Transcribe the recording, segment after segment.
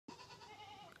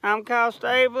I'm Kyle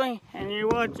Stabley, and you're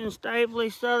watching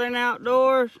Stabley Southern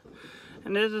Outdoors,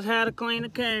 and this is how to clean a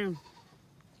coon.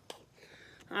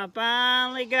 I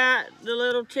finally got the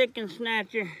little chicken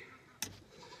snatcher.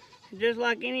 Just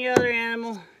like any other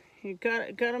animal, you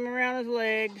cut him around his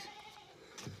legs.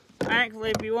 Actually,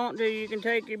 if you want to, you can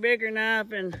take your bigger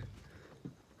knife and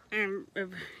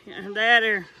that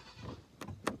or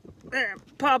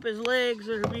pop his legs,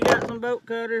 or if you got some boat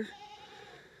cutters,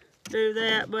 do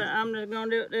that, but I'm just gonna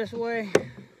do it this way.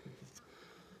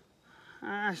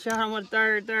 I shot him with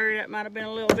 30. That might have been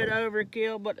a little bit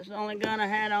overkill, but it's the only gun I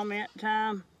had on me at the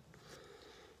time.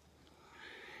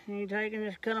 And you take and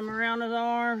just cut him around his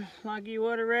arms like you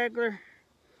would a regular,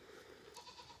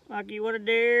 like you would a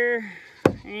deer,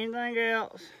 anything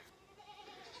else.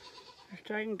 Just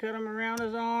take and cut him around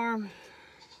his arms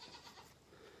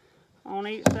on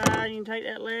each side. You can take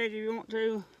that leg if you want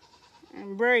to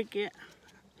and break it.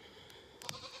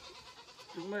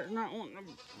 But it's not wanting to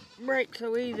break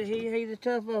so easy. He's a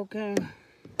tough old coon.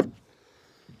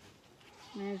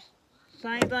 And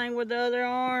same thing with the other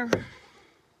arm.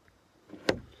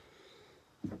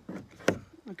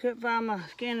 I couldn't find my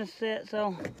skinning set,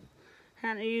 so I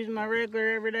had to use my regular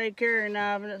everyday carry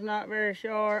knife, and it's not very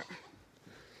sharp.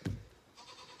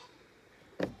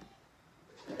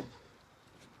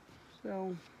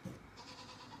 So,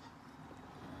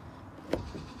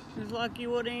 just like you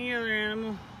would any other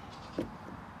animal.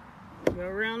 Go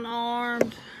around the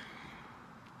arms.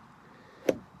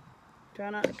 Try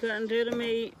not to cut into the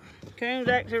meat. Coon's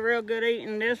actually real good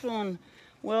eating. This one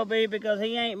will be, because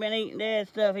he ain't been eating dead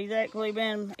stuff. He's actually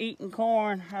been eating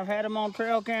corn. I've had him on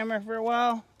trail camera for a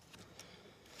while.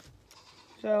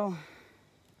 So,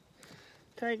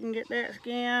 take and get that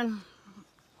skin.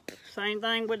 Same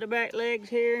thing with the back legs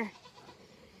here.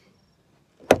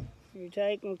 You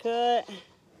take and cut.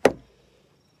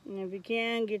 And if you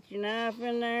can, get your knife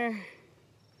in there.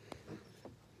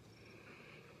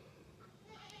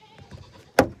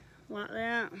 Like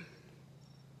that.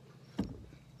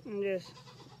 And just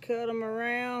cut them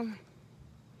around.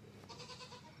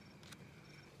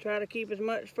 Try to keep as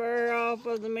much fur off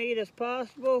of the meat as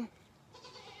possible.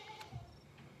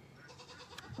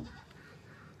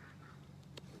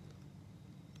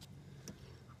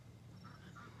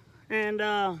 And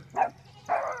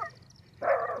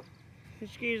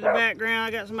excuse the background,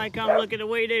 I got somebody come look at the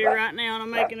weed eater right now, and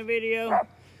I'm making a video.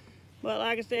 But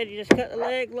like I said, you just cut the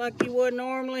leg like you would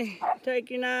normally. Take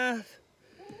your knife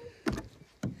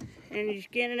and you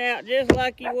skin it out just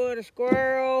like you would a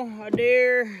squirrel, a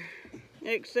deer,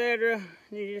 etc.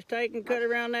 You just take and cut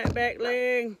around that back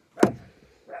leg,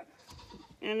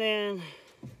 and then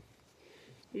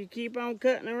you keep on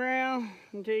cutting around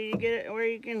until you get it where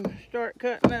you can start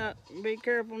cutting up. Be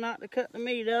careful not to cut the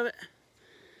meat of it.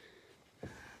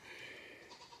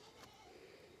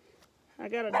 I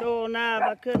got a dull knife.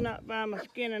 I could not find my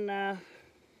skinning knife.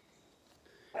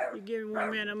 You give me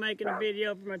 1 minute, I'm making a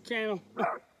video for my channel.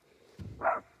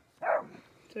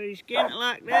 So you skin it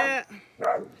like that,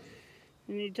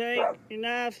 and you take your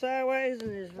knife sideways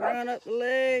and just run up the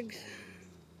legs.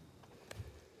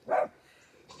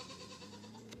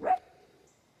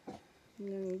 And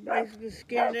then you basically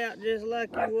skin it out just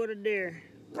like you would a deer.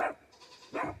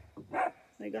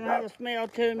 They're gonna have a smell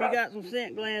to them. You got some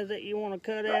scent glands that you want to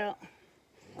cut out.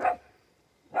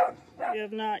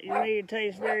 If not, your meat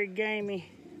tastes very gamey.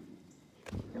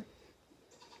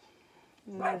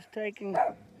 And just take and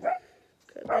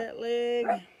cut that leg.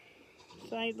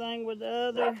 Same thing with the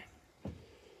other.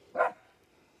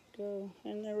 Go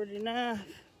in there with your knife.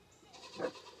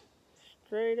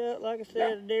 Straight up, like I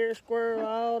said, a deer, squirrel,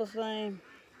 all the same.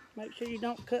 Make sure you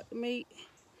don't cut the meat.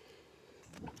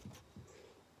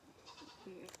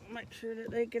 Make sure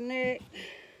that they connect.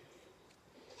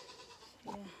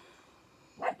 Yeah.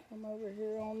 Come over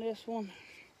here on this one.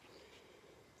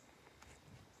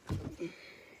 This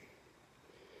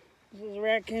is a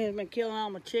raccoon who's been killing all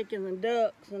my chickens and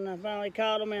ducks, and I finally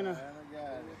caught him in a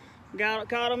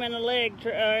caught him in a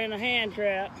in a hand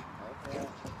trap. Okay.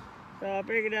 So I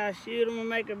figured I'd shoot him and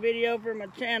make a video for my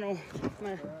channel.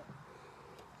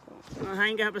 I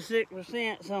ain't got my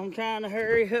 6%, so I'm trying to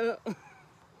hurry up.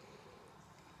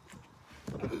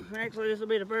 Actually, this will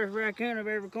be the first raccoon I've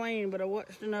ever cleaned, but I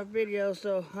watched enough videos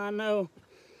so I know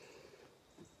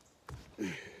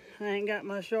I ain't got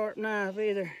my sharp knife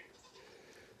either.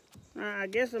 I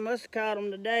guess I must have caught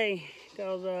him today,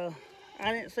 because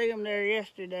I didn't see him there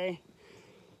yesterday.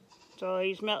 So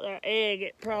he smelt their egg.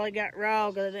 It probably got raw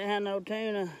because it didn't have no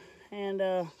tuna.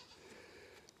 And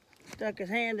stuck his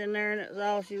hand in there, and that's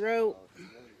all she wrote.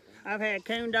 I've had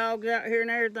coon dogs out here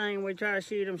and everything. We try to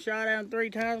shoot them. Shot at them 3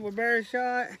 times with bird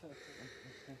shot.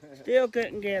 Still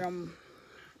couldn't get them.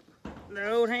 The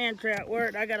old hand trap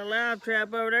worked. I got a live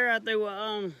trap over there. I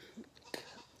threw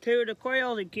 2 of the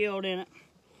quails he killed in it.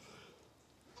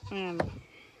 And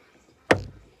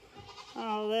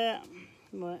all that.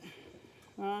 But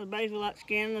it's basically like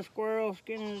skinning the squirrel,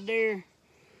 skinning the deer.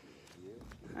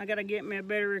 I gotta get me a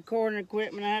better recording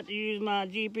equipment. I have to use my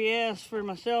GPS for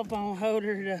my cell phone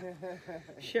holder to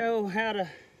show how to,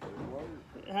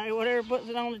 whatever puts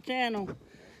it on the channel.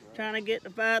 Trying to get to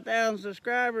 5,000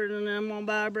 subscribers, and then I'm gonna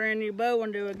buy a brand new bow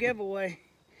and do a giveaway.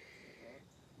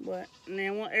 But and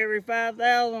then every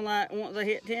 5,000, like once I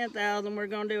hit 10,000, we're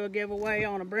gonna do a giveaway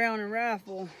on a Browning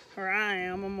rifle. Or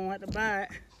I'm gonna have to buy it.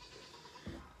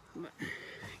 But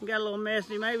it got a little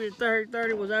messy. Maybe the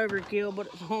 30 was overkill, but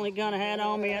it's only gun I had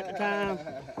on me at the time.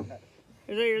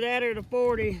 It was either that or the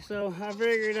 40, so I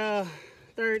figured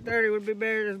 30 would be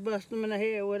better than busting them in the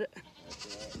head with it.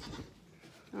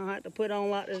 I'll have to put on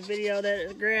like this video that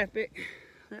is graphic.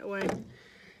 That way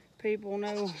people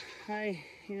know, hey,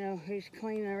 you know, he's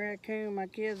cleaning a raccoon. My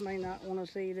kids may not want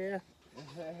to see this.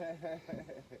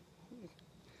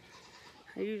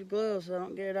 I use gloves so I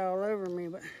don't get it all over me,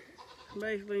 but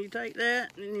basically you take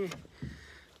that and you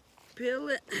peel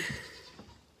it.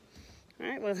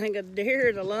 Alright, well I think a deer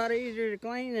is a lot easier to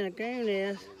clean than a coon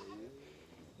is.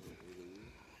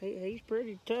 He's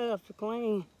pretty tough to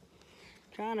clean.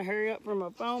 Trying to hurry up for my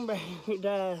phone battery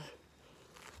dies.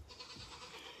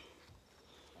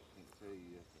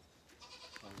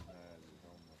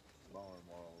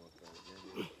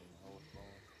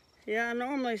 Yeah, I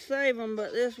normally save them,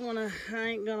 but this one I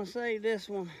ain't gonna save this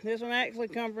one. This one actually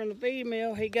come from the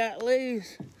female. He got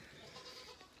loose,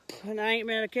 and I ain't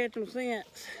been able to catch him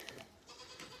since.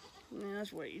 And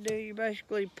that's what you do. You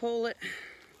basically pull it,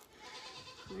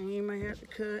 and you may have to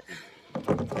cut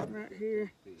right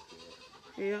here.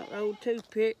 Yeah, the old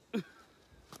toothpick.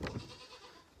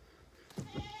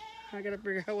 I gotta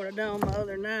figure out what I done with my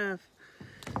other knife.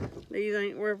 These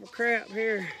ain't worth a crap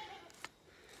here.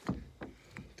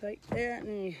 Take that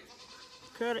and you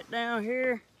cut it down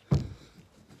here.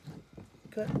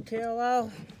 Cut the tail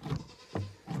off.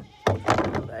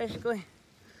 Basically,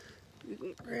 you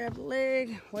can grab the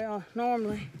leg. Well,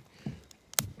 normally,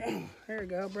 there we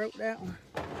go, broke that one.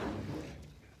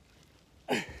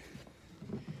 There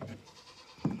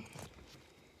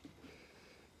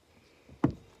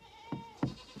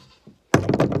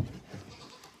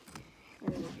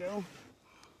we go.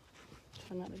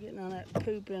 Try not to get none of that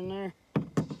poop in there.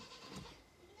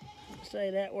 I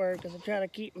say that word because I try to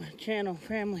keep my channel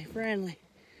family friendly.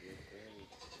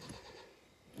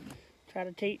 Try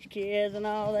to teach kids and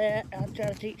all that. I try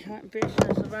to teach hunting, fishing,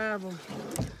 and survival.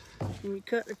 And you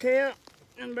cut the tail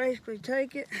and basically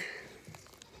take it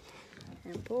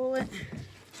and pull it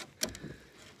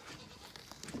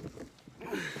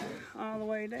all the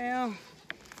way down.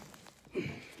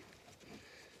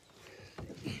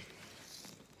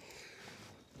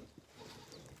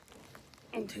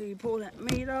 Until you pull that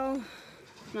meat off.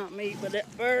 Not meat, but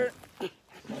that fur.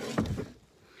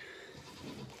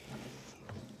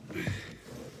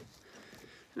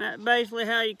 That's basically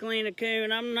how you clean a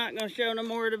coon. I'm not going to show no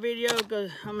more of the video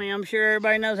because, I mean, I'm sure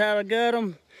everybody knows how to gut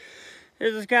them.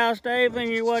 This is Kyle Stapley,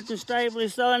 and you're watching Stapley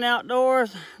Southern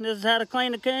Outdoors. This is how to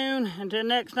clean a coon. Until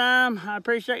next time, I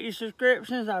appreciate your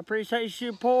subscriptions. I appreciate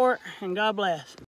your support, and God bless.